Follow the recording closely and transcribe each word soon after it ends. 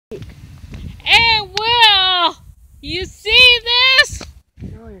You see this?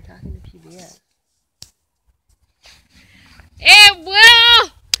 No, you're talking to PBS. It will.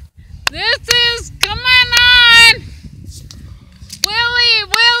 This is coming on.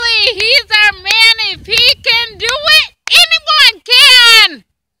 Willie, he's our man. If he can do it, anyone can.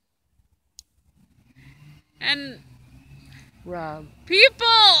 And Rob. People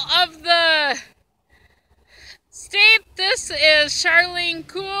of the state, this is Charlene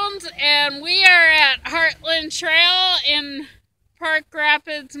Coons, and we are at Heartland Trail in Park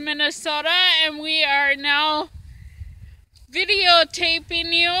Rapids, Minnesota, and we are now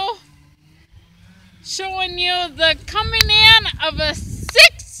videotaping you, showing you the coming in of a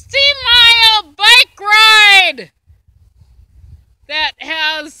 60-mile bike ride that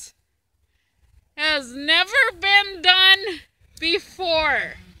has never been done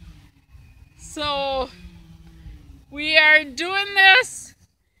before. So we are doing this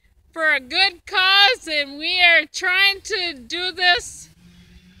for a good cause, and we are trying to do this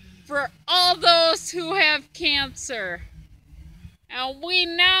for all those who have cancer. And we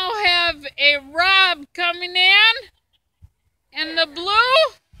now have a Rob coming in the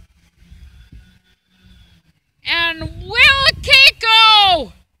blue, and Will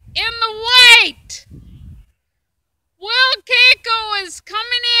Keiko in the white. Will Keiko is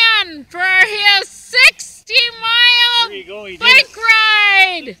coming in for his 60-mile bike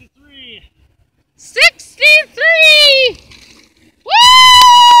ride. 63!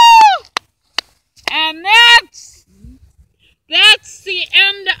 Woo! And that's the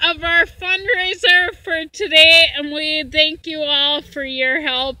end of our fundraiser for today, and we thank you all for your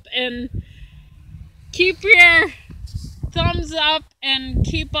help, and keep your thumbs up and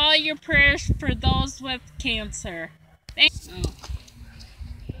keep all your prayers for those with cancer. Thanks.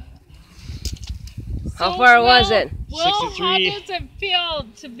 How far was it? Will, how does it feel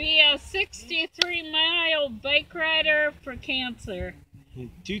to be a 63-mile bike rider for cancer?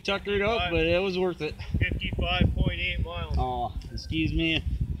 Too tuckered up, but it was worth it. 55.8 miles. Oh, excuse me.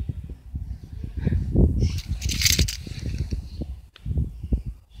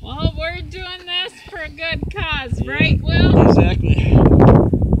 Well, we're doing this for a good cause, right, Will? Exactly.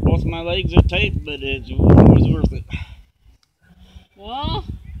 Both my legs are tight, but it was worth it. Well,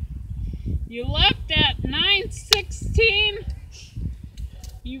 you left at 9:16.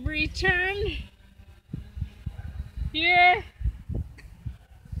 You returned here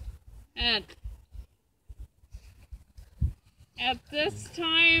at this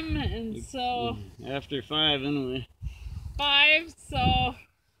time, and so after 5 anyway. 5, so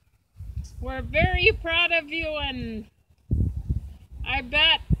we're very proud of you, and I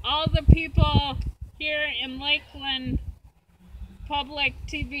bet all the people here in Lakeland Public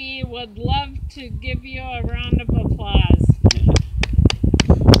TV would love to give you a round of applause.